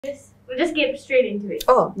We'll just get straight into it.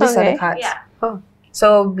 Oh, these are Okay. the cards. Yeah. Oh,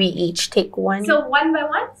 so we each take one. So one by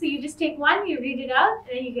one. So you just take one, you read it out,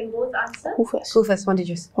 and then you can both answer. Who first? Who first? One to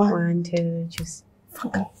choose. One. One to choose.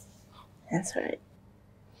 Oh, that's right.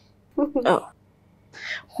 Oh.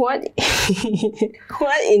 What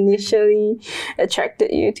what initially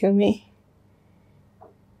attracted you to me?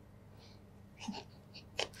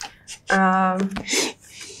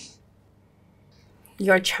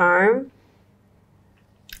 Your charm.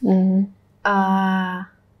 Mm.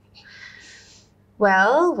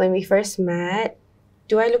 Well, when we first met,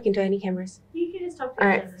 do I look into any cameras? You can just talk to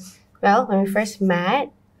Alright. each other. Well, when we first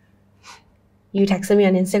met, you texted me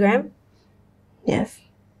on Instagram. Yes.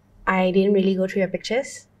 I didn't really go through your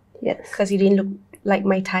pictures Yes. because you didn't look like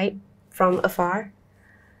my type from afar.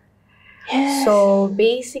 Yes. So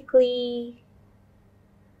basically,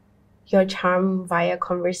 your charm via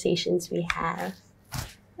conversations we have,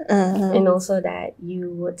 and also that you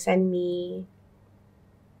would send me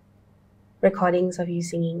recordings of you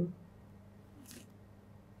singing.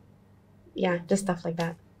 Yeah, just stuff like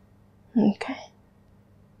that. Okay.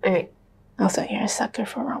 Alright. Also, you're a sucker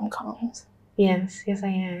for rom-coms. Yes, yes I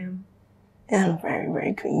am. And I'm very,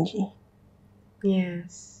 very cringy.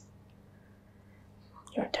 Yes.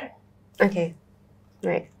 Your turn. Okay.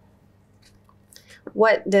 Right.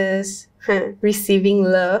 What does receiving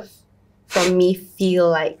love from me feel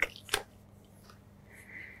like?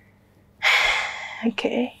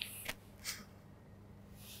 Okay.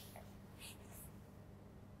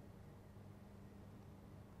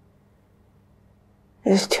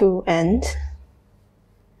 There's two ends.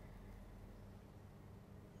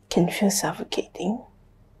 Can feel suffocating.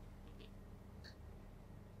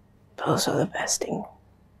 But also the best thing.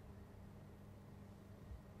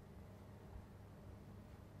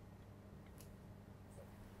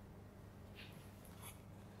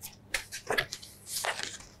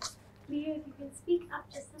 Leo, if you can speak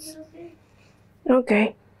up just a little bit.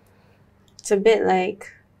 Okay. It's a bit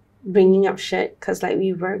like bringing up shit because like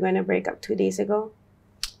we were going to break up 2 days ago.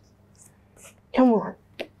 Come on.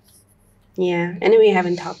 Yeah, and then we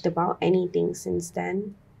haven't talked about anything since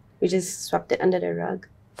then. We just swept it under the rug.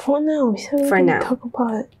 For now, we still For can now. talk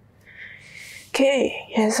about it. Okay.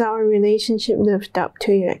 Has our relationship lived up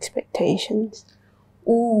to your expectations?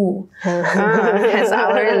 Ooh. Has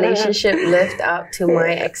our relationship lived up to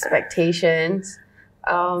my expectations?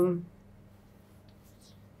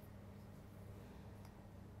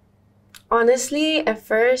 Honestly, at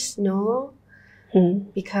first, no.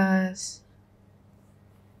 Because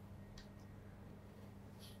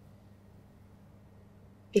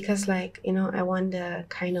like, you know, I want the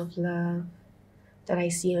kind of love that I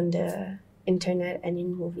see on the internet and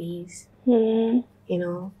in movies, you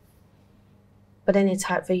know. But then it's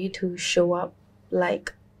hard for you to show up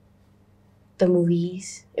like the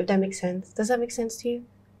movies, if that makes sense. Does that make sense to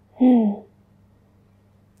you?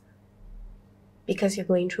 Because you're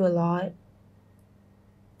going through a lot.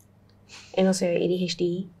 And also you're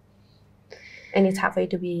ADHD. And it's hard for you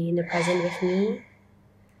to be in the present with me.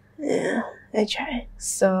 Yeah, I tried.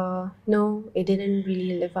 So, no, it didn't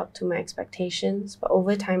really live up to my expectations. But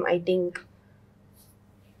over time, I think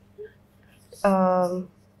over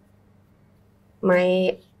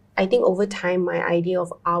time, my idea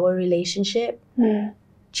of our relationship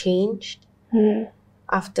changed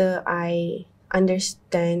after I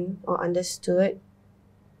understood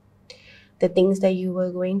the things that you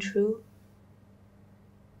were going through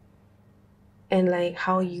and like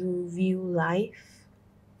how you view life.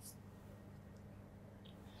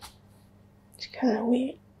 It's kind of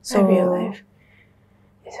weird. So Real life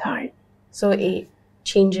is hard. So it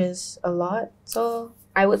changes a lot. So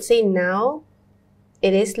I would say now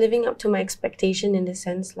it is living up to my expectation in the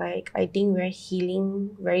sense like I think we're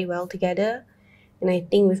healing very well together, and I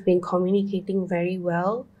think we've been communicating very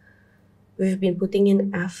well. We've been putting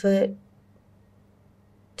in effort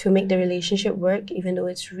to make the relationship work, even though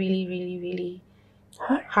it's really, really, really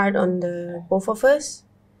hard on the both of us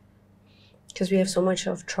because we have so much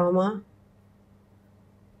of trauma.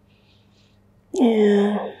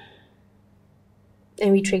 Yeah.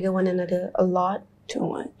 And we trigger one another a lot. Too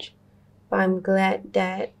much. But I'm glad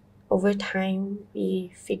that over time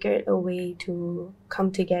we figured a way to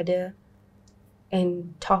come together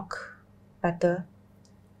and talk better.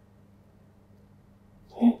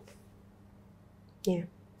 Yeah.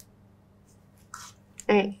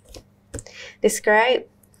 Alright. Describe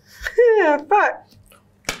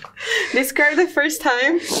Describe the first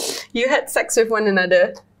time you had sex with one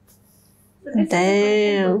another. So this is a question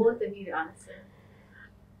Damn. for both of you to answer.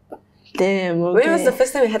 Damn, okay. When was the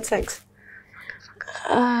first time we had sex?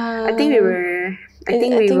 I think we were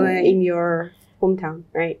in your hometown,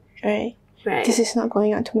 right? Right. Right. This is not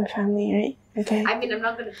going out to my family, right? Okay. I mean, I'm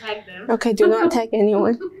not gonna tag them. Okay, do not tag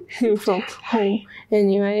anyone from home.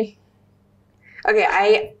 Anyway.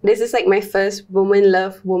 Okay, this is like my first woman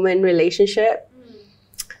love woman relationship.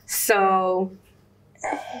 So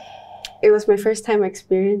it was my first time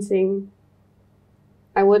experiencing,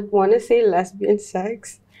 I would want to say, lesbian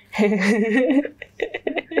sex. When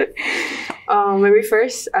we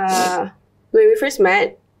first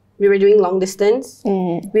met, we were doing long distance.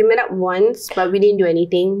 We met up once, but we didn't do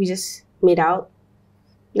anything. We just made out.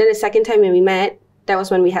 Then the second time when we met, that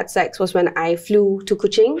was when we had sex, was when I flew to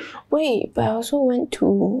Kuching. Wait, but I also went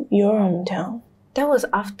to your hometown. That was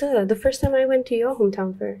after. The first time I went to your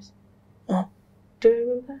hometown first. Oh. Do you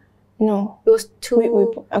remember? No. It was two...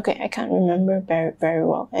 Okay, I can't remember very, very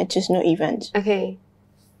well. I just know events. Okay.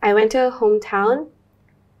 I went to her hometown.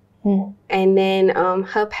 And then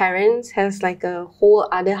her parents has like a whole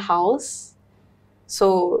other house.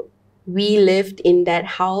 So we lived in that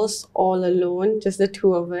house all alone, just the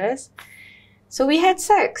two of us. So we had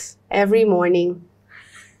sex every morning.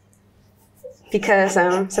 Because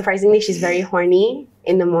surprisingly, she's very horny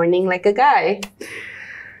in the morning like a guy.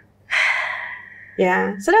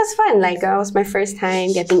 Yeah, so that was fun. Like, that was my first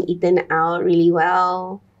time getting eaten out really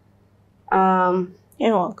well. You're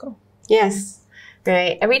welcome. Yes,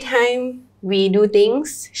 right. Every time we do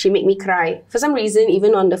things, she make me cry. For some reason,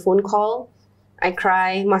 even on the phone call, I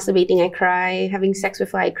cry. Masturbating, I cry. Having sex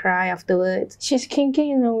with her, I cry afterwards. She's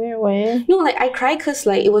kinky in a weird way. No, like, I cry because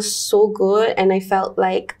like it was so good and I felt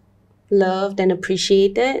like loved and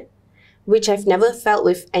appreciated, which I've never felt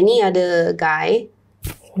with any other guy.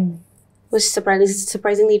 Was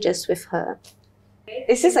surprisingly just with her.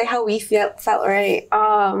 It's just like how we felt, right?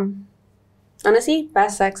 Honestly,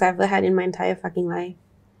 best sex I've ever had in my entire fucking life.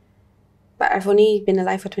 But I've only been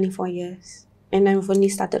alive for 24 years. And I've only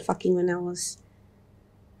started fucking when I was...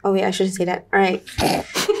 Oh wait, I shouldn't say that. Alright. I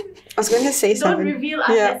was going to say Don't something. reveal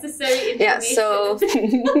unnecessary information. Yeah, so...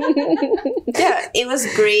 yeah, it was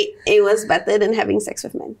great. It was better than having sex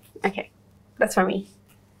with men. Okay, that's for me.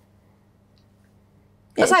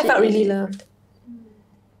 Also, I felt really loved.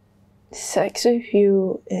 Sex with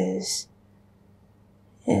you is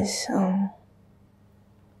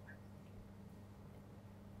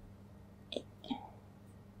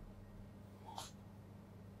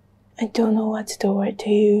I don't know what's the word to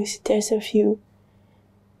use. There's a few.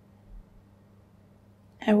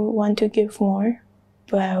 I would want to give more,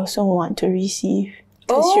 but I also want to receive.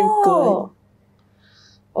 Because you're good.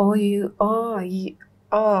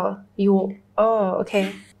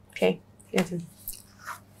 Okay. Okay, your turn.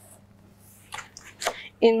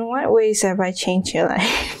 In what ways have I changed your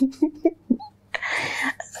life?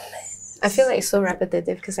 I feel like it's so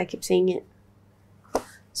repetitive because I keep saying it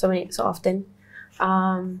so often.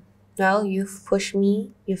 Well, you've pushed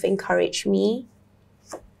me, you've encouraged me.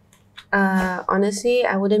 Honestly,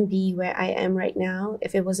 I wouldn't be where I am right now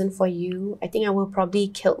if it wasn't for you. I think I would probably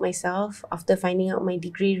killed myself after finding out my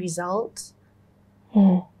degree results.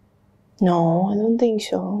 No, I don't think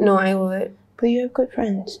so. No, I would. But you have good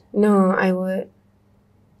friends. No, I would.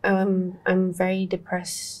 I'm very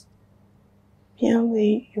depressed. Yeah,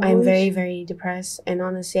 but I'm very, very depressed. And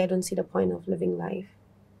honestly, I don't see the point of living life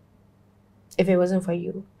if it wasn't for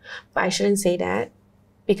you. But I shouldn't say that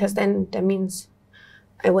because then that means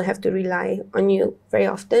I would have to rely on you very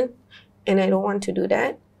often. And I don't want to do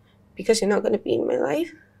that because you're not going to be in my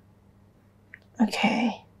life.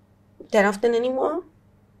 Okay. That often anymore.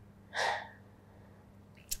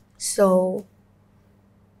 So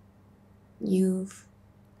you've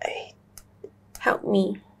helped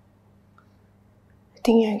me. I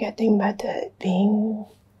think you're getting better at being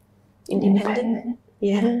independent.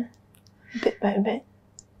 Yeah. Bit by bit.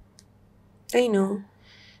 I know.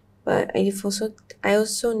 But I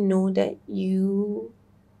also know that you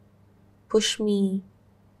push me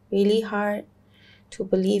really hard to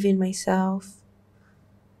believe in myself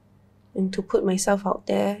and to put myself out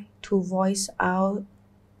there, to voice out.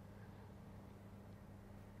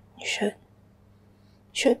 You should.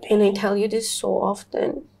 Should be. And I tell you this so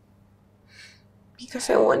often because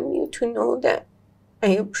I want you to know that I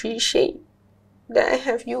appreciate that I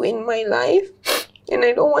have you in my life and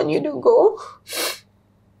I don't want you to go.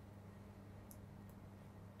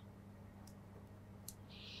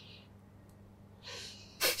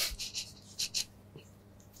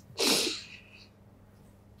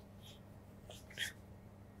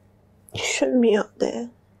 You should be out there.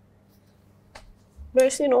 But I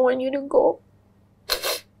still don't want you to go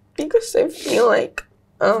because I feel like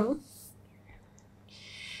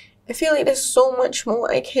there's so much more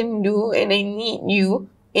I can do and I need you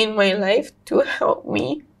in my life to help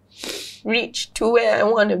me. reach to where I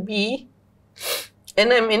want to be,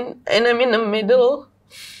 and I'm in the middle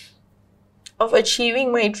of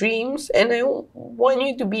achieving my dreams, and I want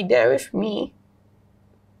you to be there with me.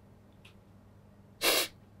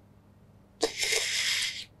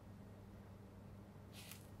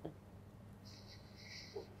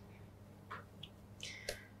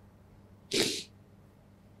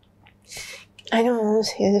 I don't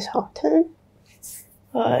say this often,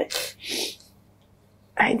 but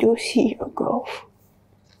I do see your growth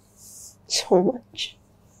so much.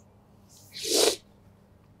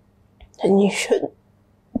 And you should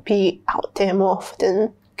be out there more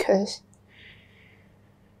often, because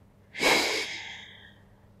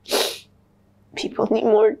people need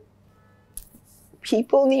more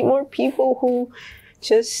people who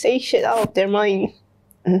just say shit out of their mind.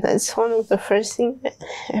 And that's one of the first things that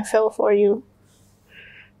I felt for you.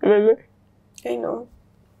 Remember? I know.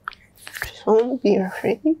 Just don't be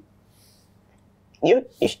afraid. You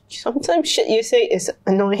sometimes shit you say is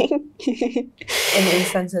annoying. And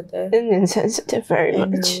insensitive. And insensitive very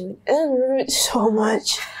And much. rude. And rude so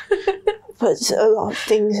much. But a lot of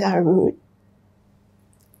things are rude.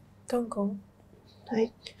 Don't go.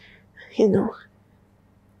 Like, you know.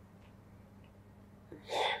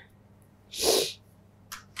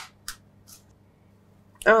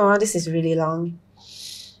 Oh, this is really long.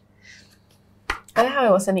 I like how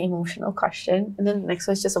it was an emotional question, and then the next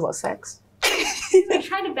one is just about sex. I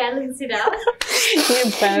try to balance it out.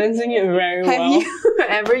 You're balancing it very Have well. you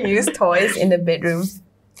ever used toys in the bedroom?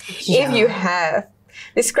 If you have,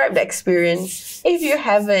 describe the experience. If you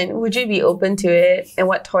haven't, would you be open to it? And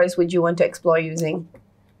what toys would you want to explore using?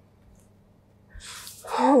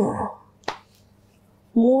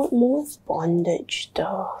 More bondage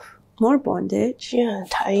stuff. More bondage. Yeah,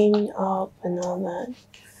 tying up and all that.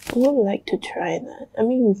 I would like to try that. I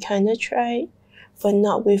mean, we kind of tried, but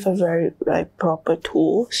not with a very proper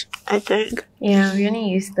tools, I think. Yeah, we only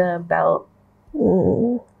use the belt.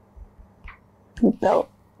 Belt.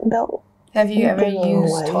 Have you ever Don't know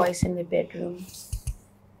used why. toys in the bedroom?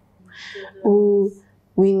 Ooh,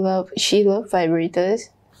 she loves vibrators.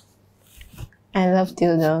 I love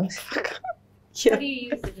dildos. How do you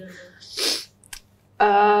use the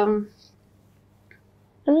dildo?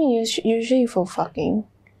 I mean, usually for fucking.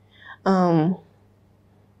 We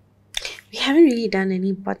haven't really done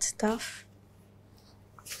any butt stuff.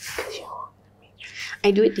 I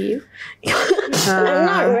do it to you. I'm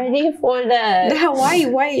not ready for that. Why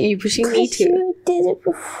are you pushing me to? You did it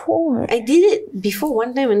before. I did it before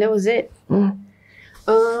one time and that was it.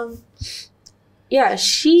 Yeah,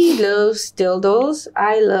 she loves dildos.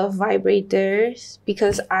 I love vibrators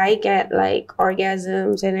because I get like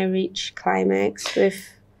orgasms and I reach climax with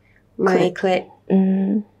my clit.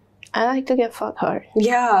 I like to get fucked hard.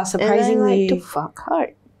 Yeah, surprisingly. And I like to fuck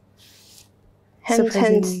hard. Hence,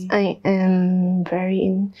 Surprisingly. I am very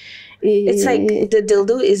in. It's like the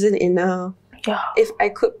dildo isn't enough. Yeah. If I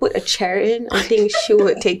could put a chair in, I think she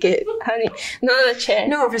would take it. Honey, not a chair.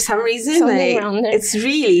 No, for some reason, Something like around there. it's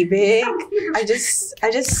really big. I just,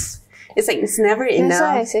 it's like it's never That's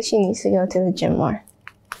why I enough. said she needs to go to the gym more.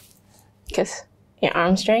 Because your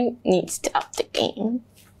arm strength needs to up the game.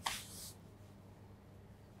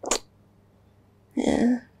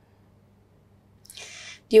 Yeah.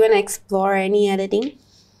 Do you want to explore any other thing?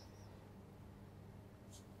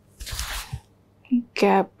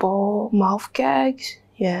 Get ball mouth gags.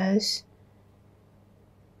 Yes.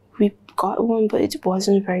 We got one, but it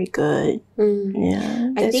wasn't very good.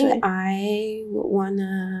 Yeah. I that's think why. I would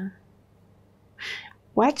wanna.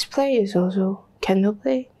 Wax play is also candle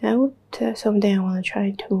play. That would something I want to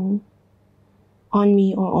try too. On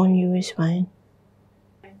me or on you is fine.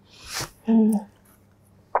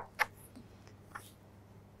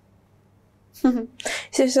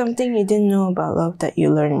 Is there something you didn't know about love that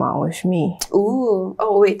you learned while with me? Ooh,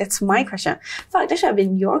 oh wait, that's my question. Fuck, that should have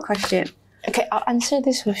been your question. Okay, I'll answer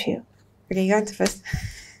this with you. Okay, you answer first.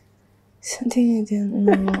 Something you didn't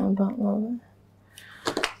know about love.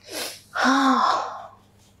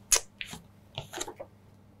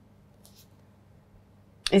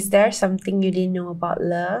 Is there something you didn't know about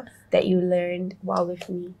love that you learned while with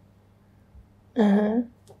me?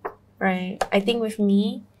 Right. I think with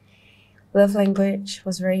me, love language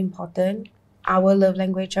was very important. Our love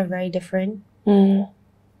language are very different.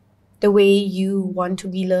 The way you want to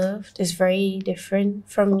be loved is very different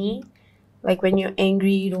from me. Like when you're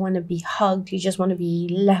angry, you don't want to be hugged. You just want to be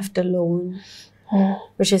left alone,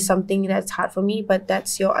 which is something that's hard for me. But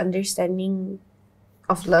that's your understanding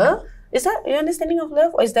of love. Is that your understanding of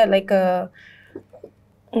love, or is that like a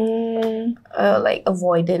like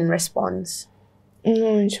avoidant response?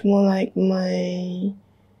 No, it's more like my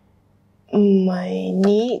my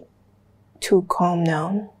need to calm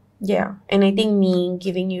down Yeah, and I think me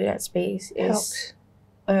giving you that space is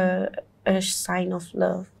helps. a sign of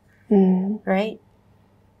love, Mm. right?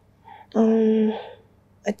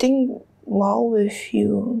 I think while with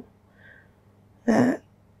you,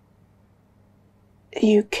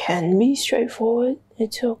 you can be straightforward.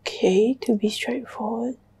 It's okay to be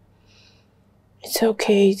straightforward. It's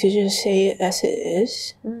okay to just say it as it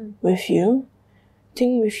is with you. I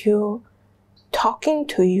think with you, talking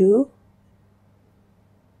to you,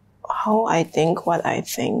 how I think, what I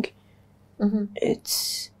think,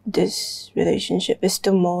 it's this relationship is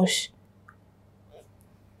the most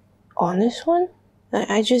honest one.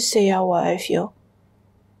 I just say out what I feel.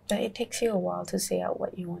 But it takes you a while to say out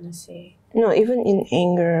what you want to say. No, even in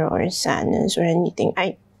anger or sadness or anything,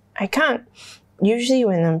 I can't. Usually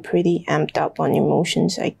when I'm pretty amped up on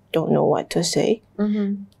emotions, I don't know what to say.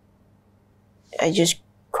 I just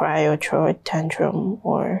cry or throw a tantrum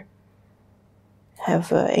or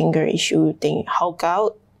have an anger issue thing, hulk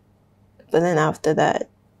out. But then after that,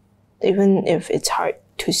 even if it's hard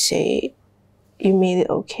to say, you made it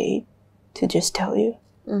okay to just tell you.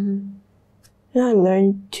 And I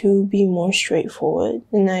learned to be more straightforward,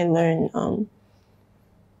 and I learned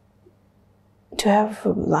to have a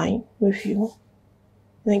line with you.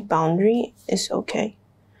 Like, boundary is okay.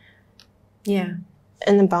 Yeah.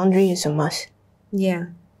 And a boundary is a must. Yeah.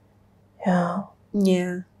 Yeah.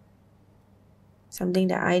 Yeah. Something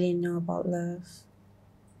that I didn't know about love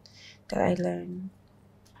that I learned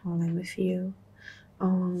while I'm with you.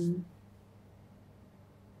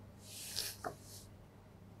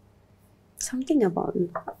 Something about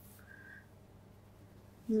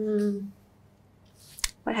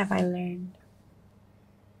what have I learned?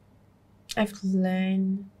 I've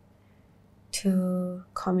learned to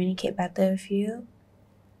communicate better with you.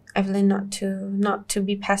 I've learned not to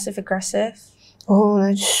be passive aggressive. Oh,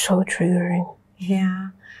 that's so triggering. Yeah.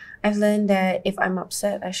 I've learned that if I'm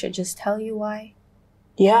upset, I should just tell you why.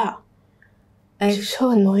 Yeah. It's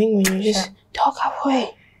so annoying when you just talk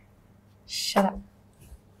halfway. Shut up.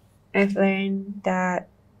 I've learned that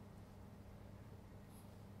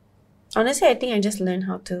honestly, I think I just learned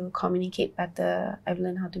how to communicate better. I've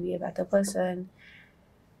learned how to be a better person.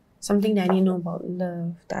 Something that I didn't know about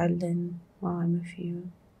love that I learned while I'm with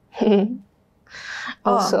you.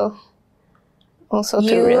 Also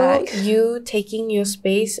to relax. You taking your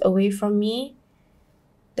space away from me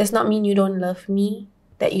does not mean you don't love me.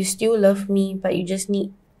 That you still love me, but you just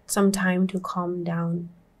need some time to calm down.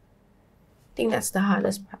 I think that's the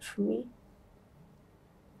hardest part for me.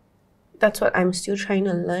 That's what I'm still trying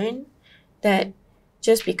to learn. That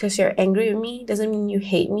just because you're angry with me doesn't mean you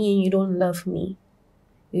hate me and you don't love me.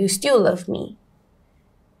 You still love me.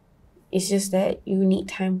 It's just that you need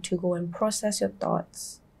time to go and process your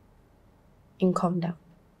thoughts and calm down.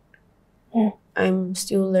 I'm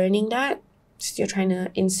still learning that. Still trying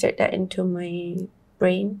to insert that into my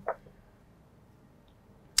brain.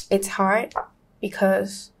 It's hard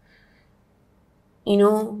because, you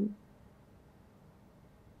know,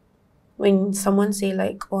 when someone say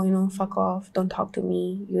like, oh, you know, fuck off, don't talk to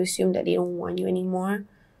me, you assume that they don't want you anymore.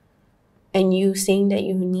 And you saying that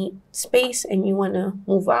you need space and you want to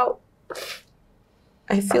move out.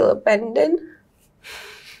 I feel abandoned.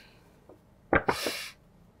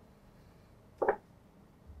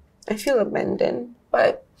 I feel abandoned,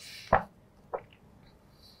 but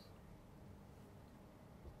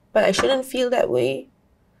I shouldn't feel that way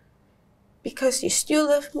because you still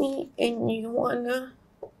love me and you wanna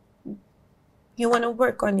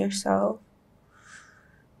work on yourself.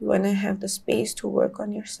 You wanna have the space to work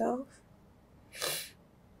on yourself.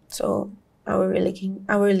 So our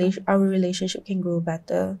relationship can grow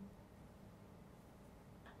better.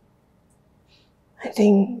 I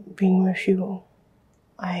think being with you,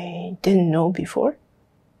 I didn't know before,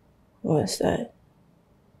 was that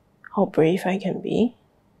how brave I can be,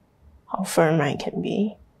 how firm I can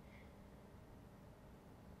be,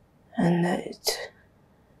 and that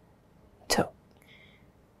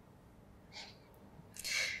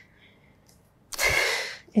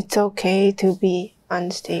it's okay to be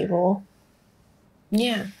unstable.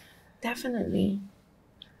 Yeah, definitely.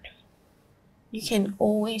 You can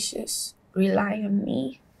always just rely on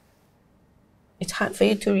me. It's hard for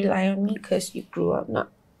you to rely on me because you grew up not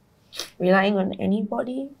relying on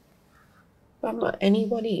anybody. But I'm not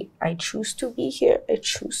anybody. I choose to be here. I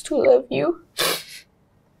choose to love you.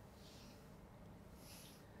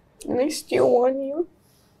 And I still want you.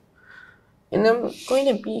 And I'm going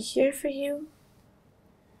to be here for you.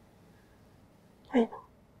 I know.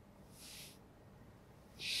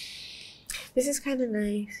 This is kind of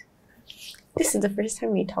nice. This is the first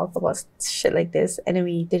time we talk about shit like this and then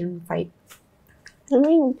we didn't fight. I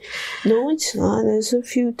mean, no, it's not. There's a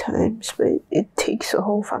few times, but it takes a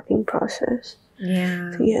whole fucking process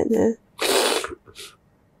Yeah. to get there.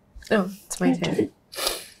 Oh, it's my turn.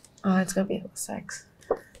 Oh, it's gonna be about sex.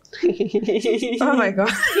 Oh my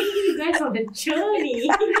god. You guys on the journey.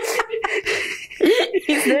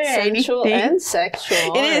 Is there Sensual anything? and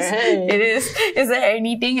sexual. It is. right? It is. Is there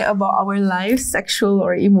anything about our lives, sexual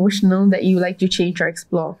or emotional, that you like to change or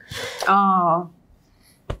explore? Oh.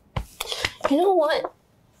 You know what?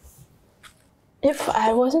 If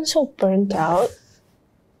I wasn't so burnt out,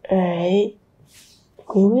 right,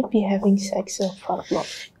 we would be having sex a fuck lot.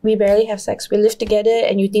 We barely have sex. We live together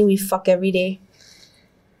and you think we fuck every day.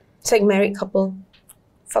 It's like married couple.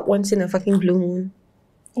 Fuck once in a fucking blue moon.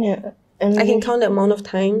 Yeah. I can count the amount of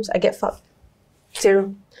times I get fucked.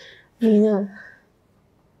 0. Lina,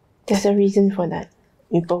 there's a reason for that.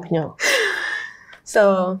 We both know.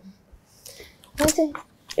 So, What's it?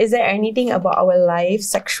 is there anything about our life,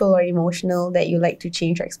 sexual or emotional, that you like to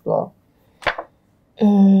change or explore?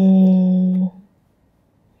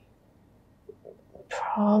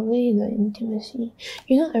 Probably the intimacy.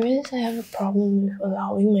 You know, I realize I have a problem with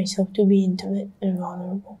allowing myself to be intimate and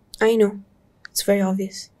vulnerable. I know. It's very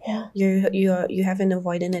obvious. Yeah. You have an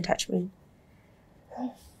avoidant attachment.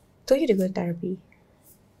 I told you to go to therapy.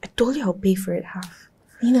 I told you I'll pay for it half.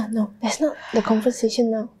 Lina, no, that's not the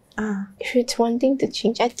conversation now. If it's one thing to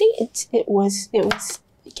change, I think it was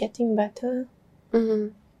getting better.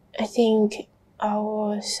 Mm-hmm. I think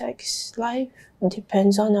our sex life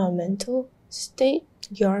depends on our mental state.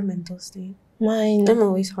 Your mental state. Mine, I'm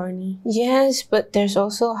always horny. yes, but there's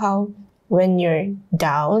also how when you're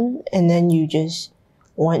down and then you just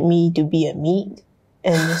want me to be a meat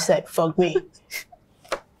and just like fuck me.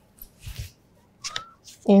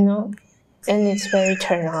 You know? And it's very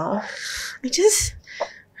turn off. I just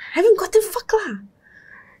haven't gotten fuck lah.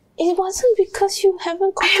 It wasn't because you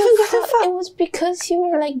haven't gotten fuck. It was because you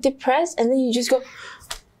were like depressed and then you just go,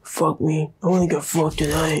 fuck me, I wanna get fucked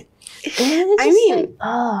tonight.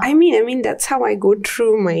 I mean, that's how I go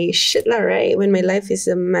through my shit lah, right? When my life is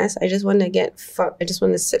a mess, I just want to get fucked. I just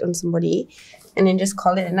want to sit on somebody and then just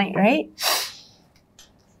call it a night, right?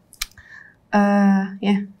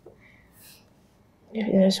 Yeah.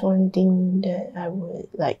 If there's one thing that I would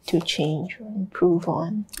like to change or improve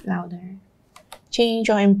on. Louder. Change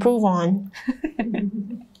or improve on.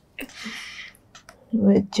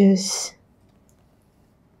 Would just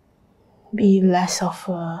be less of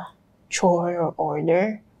a chore or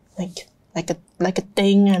order. Like a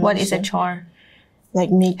thing. And What is a chore? Like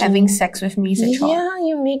making Having sex with me is a chore. Yeah,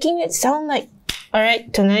 you're making it sound like,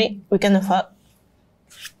 alright, tonight we're gonna fuck.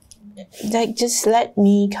 Like, just let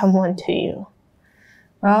me come on to you.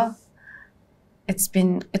 Well, it's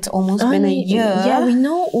almost been a year. Yeah, we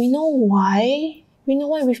know why. We know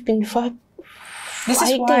why we've been fighting. This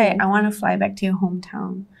is why I want to fly back to your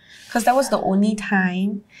hometown. Because that was the only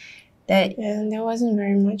time that Yeah, there wasn't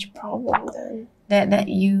very much problem then. that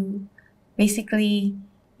you basically,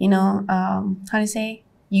 how to say,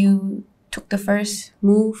 you took the first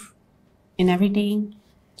move in everything.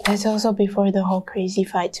 It's also before the whole crazy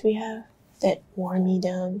fights we have that wore me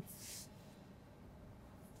down.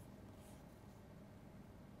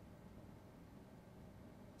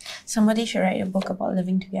 Somebody should write a book about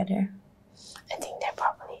living together. I think there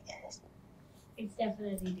probably is. It's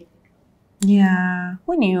definitely difficult. Yeah.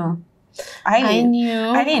 Who knew? I knew.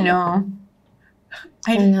 I didn't know.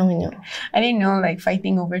 And now we know. I didn't know like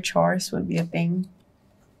fighting over chores would be a thing.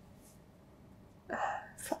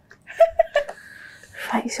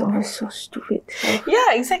 Fights over so stupid.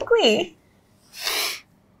 Yeah, exactly.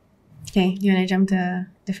 Okay, you wanna jump to a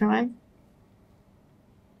different one?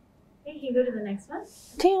 Okay, can you go to the next one? I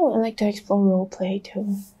think I would like to explore role play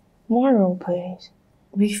too. More role plays.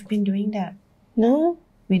 We've been doing that. No?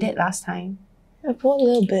 We did last time. I bought a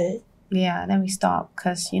little bit. Yeah, then we stopped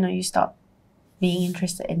because you stopped being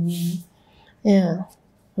interested in me. Yeah.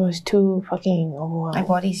 It was too fucking My overwhelming.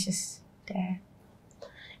 body's just there.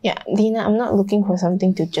 Yeah, Lina, I'm not looking for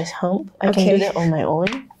something to just hump. I can Okay. do that on my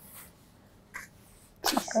own.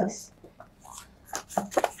 Jesus.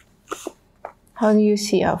 How do you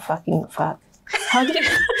see our fucking fuck? How do you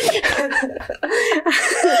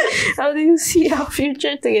How do you see our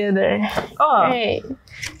future together? Oh, Hey.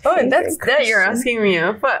 oh, Favorite that's that you're question. asking me.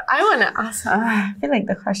 But I want to ask. I feel like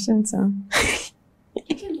the questions.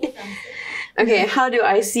 You can both answer. Okay, how do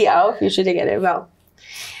I see our future together? Well,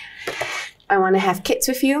 I want to have kids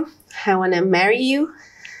with you. I want to marry you.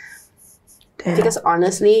 Damn. Because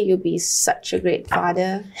honestly, you'll be such a great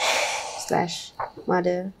father /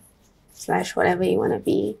 mother / whatever you want to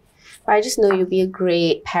be. But I just know you'll be a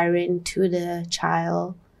great parent to the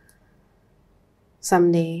child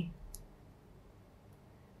someday.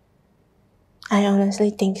 I honestly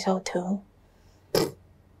think so too.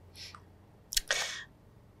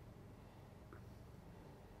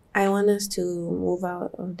 I want us to move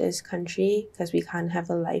out of this country because we can't have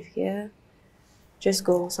a life here. Just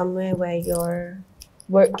go somewhere where your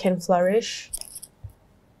work can flourish.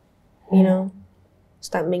 You know,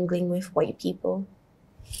 start mingling with white people.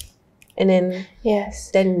 And then,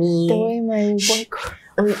 Yes. then me. The way my work.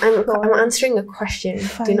 I'm answering a question.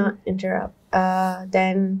 Fine. Do not interrupt.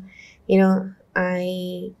 Then, you know,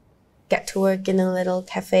 I get to work in a little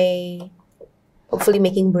cafe, hopefully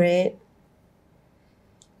making bread.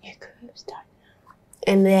 You could start.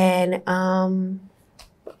 And then,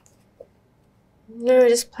 we're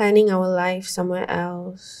just planning our life somewhere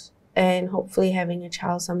else and hopefully having a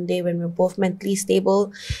child someday when we're both mentally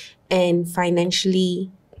stable and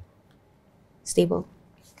financially stable.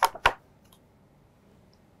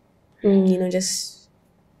 You know, just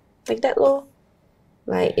like that, lor.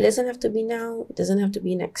 Like, it doesn't have to be now. It doesn't have to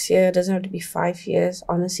be next year. It doesn't have to be 5 years.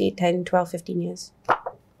 Honestly, 10, 12, 15 years.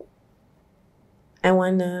 I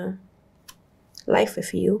want a life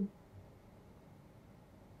with you.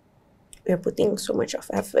 We're putting so much of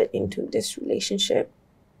effort into this relationship.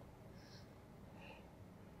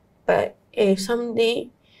 But if someday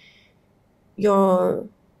your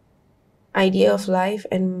idea of life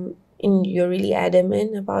and you're really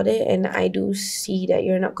adamant about it, and I do see that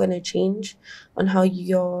you're not gonna change on how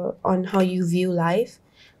you view life,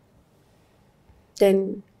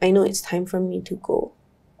 then I know it's time for me to go.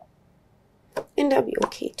 And that'll be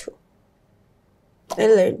okay too. I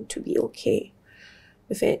learned to be okay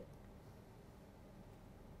with it.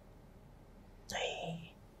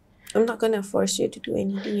 I'm not gonna force you to do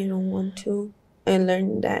anything you don't want to. I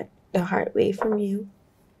learned that the hard way from you.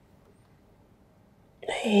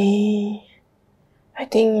 I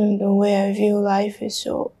think the way I view life is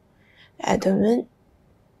so adamant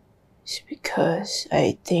is because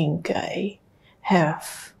I think I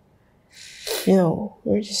have, you know,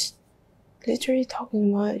 we're just literally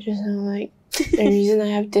talking about it just now, like the reason I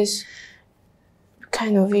have this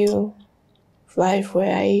kind of view of life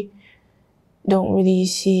where I don't really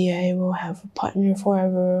see I will have a partner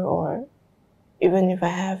forever, or even if I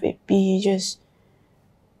have it be just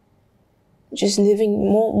living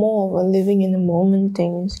more of a living in the moment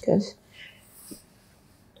things, because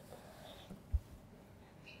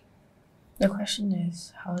the question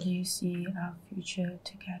is, how do you see our future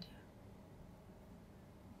together?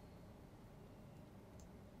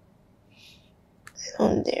 I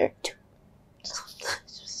don't dare to.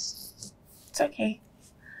 It's okay.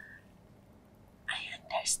 I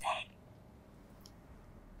understand.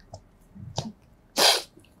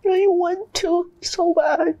 I want to so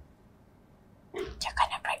bad. You're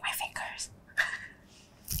gonna break my fingers.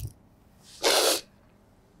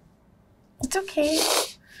 It's okay.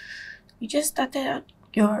 You just started out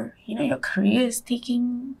your career is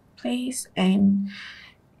taking place, and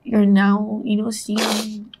you're now,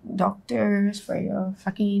 seeing doctors for your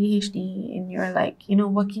fucking ADHD, and you're like,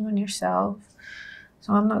 working on yourself.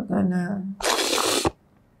 So I'm not gonna.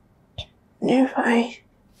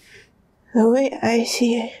 The way I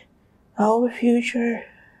see our future,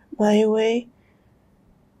 my way,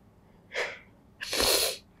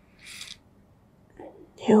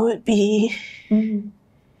 it would be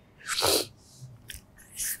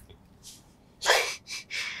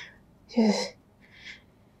just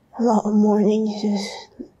a lot of mornings just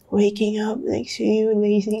waking up next to you,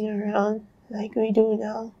 lazing around like we do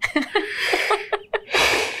now.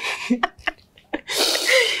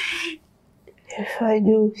 If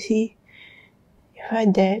I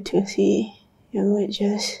dare to see, it would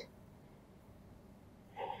just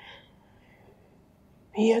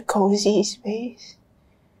be a cozy space.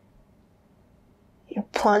 Your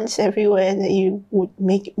plants everywhere that you would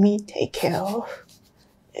make me take care of.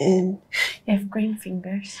 And you have green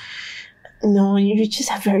fingers. No, you just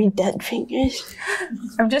have very dead fingers.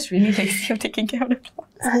 I'm just really lazy of taking care of the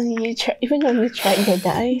plants. And even when you try to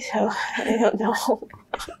die, so I don't know.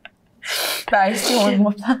 But I still want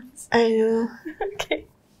more plants. I know. Okay.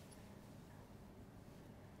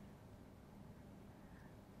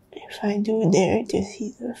 If I do dare to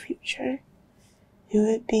see the future, it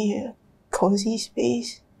would be a cozy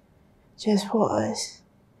space just for us.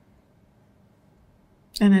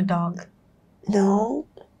 And a dog. No.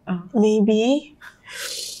 Oh. Maybe.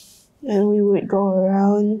 And we would go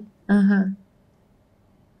around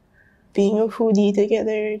being a foodie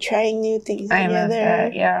together, trying new things together. I love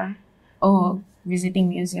that, yeah. Oh, visiting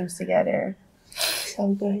museums together. So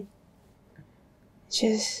good.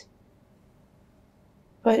 Just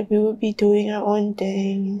But we would be doing our own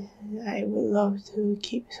thing. I would love to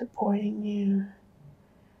keep supporting you.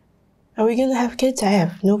 Are we gonna have kids? I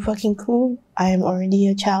have no fucking clue. I am already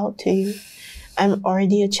a child to you. I'm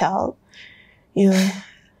already a child. You know,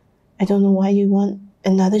 I don't know why you want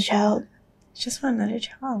another child. Just want another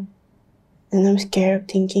child. And I'm scared of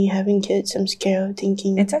thinking having kids. I'm scared of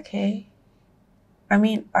thinking... It's okay. I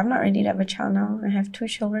mean, I'm not ready to have a child now. I have 2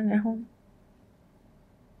 children at home.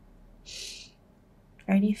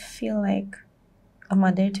 I already feel like a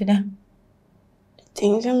mother to them. I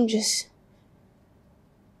think I'm just...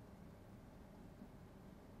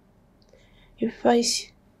 If I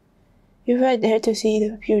dare to see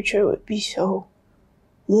the future, it would be so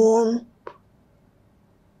warm,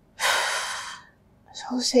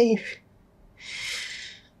 so safe,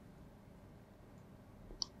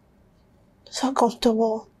 so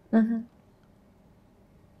comfortable. Mm-hmm.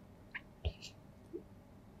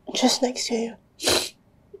 Just next to you.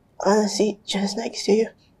 Honestly, just next to you.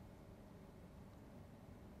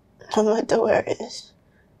 No matter where it is.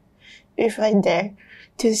 If I dare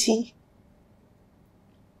to see.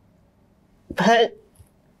 But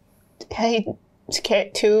I'm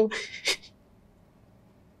scared too.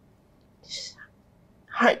 It's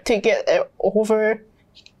hard to get over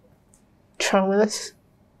traumas.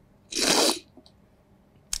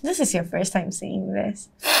 This is your first time saying this.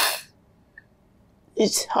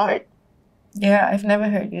 It's hard. Yeah, I've never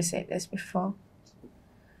heard you say this before.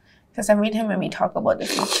 Because every time when we talk about the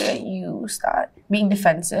future, you start being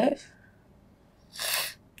defensive.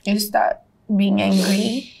 You start being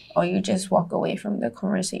angry. Or you just walk away from the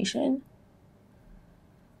conversation.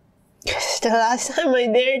 Because the last time I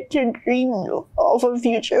dared to dream of a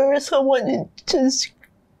future where someone is just...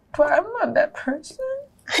 But I'm not that person.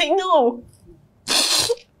 I know.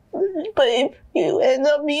 But if you end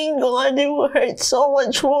up being gone, it will hurt so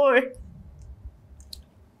much more.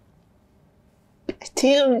 I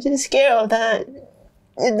think I'm just scared of that.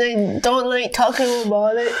 And I don't like talking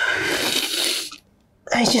about it.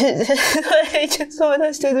 I just want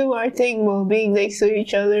us to do our thing while being next to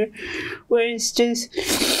each other, where it's just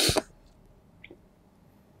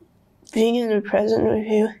being in the present with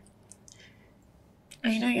you.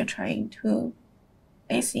 I know you're trying to.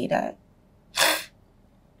 I see that.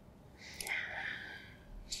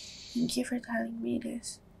 Thank you for telling me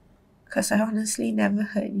this. Because I honestly never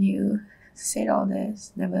heard you say all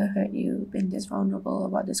this. Never heard you been this vulnerable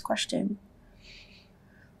about this question.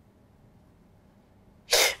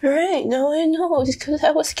 Right, now I know. It's because I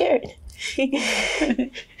was scared. You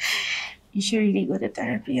should really go to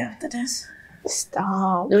therapy after this.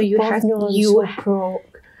 Stop. No, you Both have know I'm you. so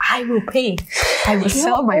broke. I will pay. I will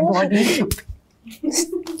sell my body.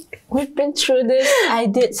 We've been through this. I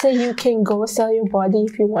did say you can go sell your body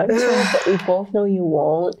if you want to, but we both know you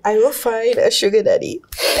won't. I will find a sugar daddy.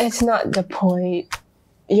 That's not the point.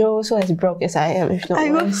 You're also as broke as I am, if not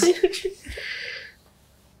worse.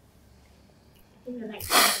 The next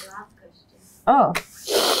one is the last question. Oh.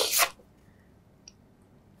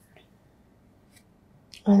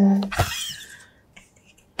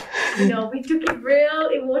 No, we took it real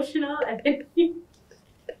emotional and then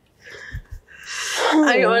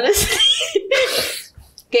I honestly...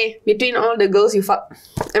 Okay, between all the girls you fucked,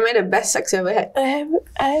 am I the best sex you ever had? I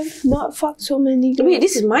have not fucked so many girls. Wait,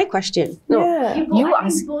 this is my question. No. Yeah. you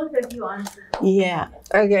ask. think both of you answered. Yeah.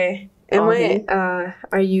 Okay.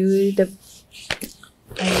 Are you the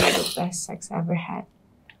best sex I ever had?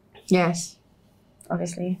 Yes.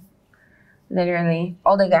 Obviously. Literally.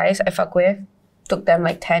 All the guys I fuck with took them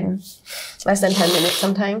like less than 10 minutes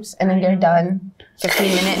sometimes. And then they're done.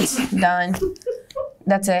 15 minutes, done.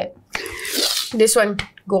 That's it. This one,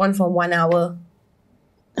 go on for 1 hour.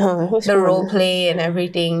 The role play and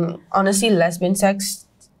everything. Honestly, lesbian sex,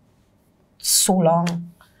 so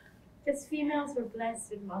long. Because females were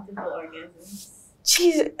blessed with multiple orgasms.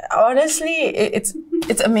 Jeez, honestly, it's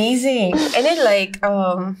amazing. And then like,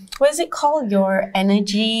 what is it called? Your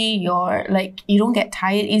energy, you don't get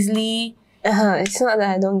tired easily. It's not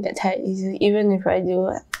that I don't get tired easily. Even if I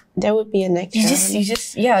do, there would be an extra. You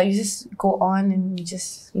just go on and you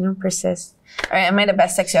just, persist. Alright, am I the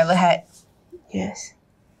best sex you ever had? Yes.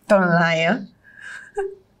 Don't lie, yeah?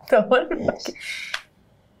 Don't. Yes. Okay.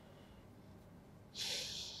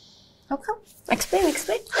 How come? Explain.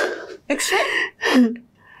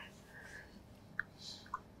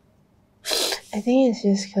 I think it's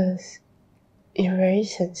just because you're very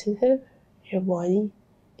sensitive. Your body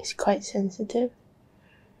is quite sensitive.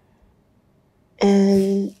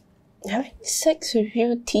 And having sex with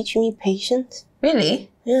you teach me patience.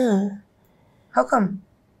 Really? Yeah. How come?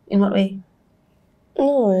 In what way?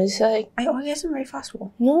 No, it's like I orgasm very fast.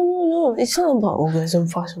 no. It's not about orgasm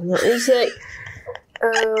fast. No, it's like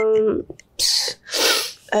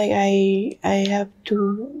like I have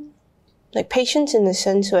to like patience in the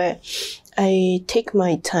sense where I take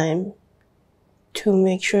my time to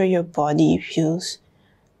make sure your body feels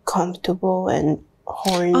comfortable and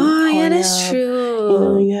horny. Yeah, horny that's up. true. You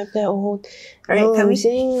know, you have that whole. Alright, no, can I'm we-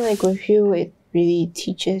 saying like with you, it really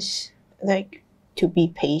teaches like to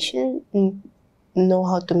be patient and know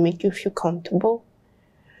how to make you feel comfortable.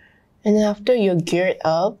 And then after you're geared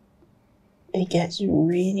up, it gets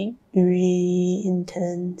really, really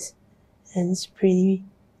intense, and it's pretty.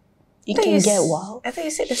 It can get wild. I thought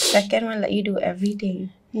you said the second one let you do everything.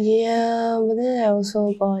 Yeah, but then I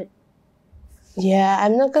also got. Yeah,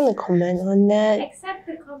 I'm not gonna comment on that. Accept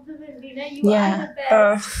the compliment, Lina. You Yeah. are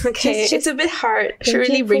the best. Okay, Just- it's a bit hard. I should Thank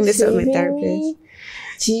really you bring for this up with my saving therapist. me.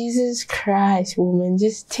 Jesus Christ, woman,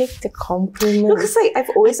 just take the compliment. Because like I've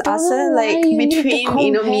always I don't asked her know why like you need to between me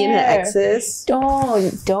and her compare. exes.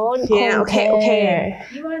 Don't Yeah, okay. compare.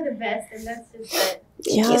 You are the best, and that's just it.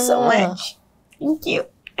 Thank you so Yeah. much. Thank you.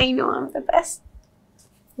 I know I'm the best.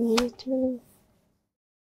 Me too.